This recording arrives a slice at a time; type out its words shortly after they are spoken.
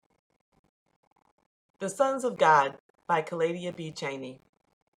The Sons of God by Kaladia B. Cheney.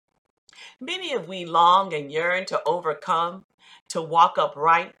 Many of we long and yearn to overcome, to walk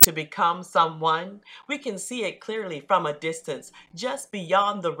upright, to become someone. We can see it clearly from a distance, just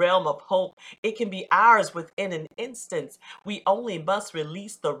beyond the realm of hope. It can be ours within an instant. We only must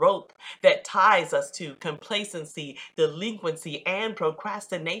release the rope that ties us to complacency, delinquency, and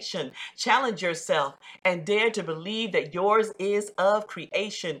procrastination. Challenge yourself and dare to believe that yours is of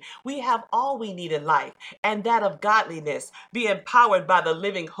creation. We have all we need in life, and that of godliness. Be empowered by the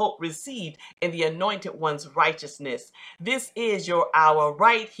living hope received in the Anointed One's righteousness. This is your hour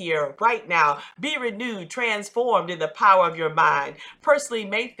right here, right now. Be renewed, transformed in the power of your mind. Personally,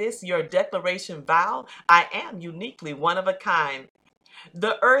 make this your declaration vow. I am uniquely one of a kind.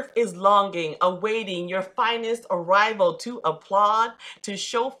 The earth is longing, awaiting your finest arrival to applaud, to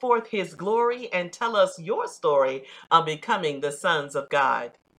show forth his glory and tell us your story on becoming the sons of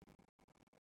God.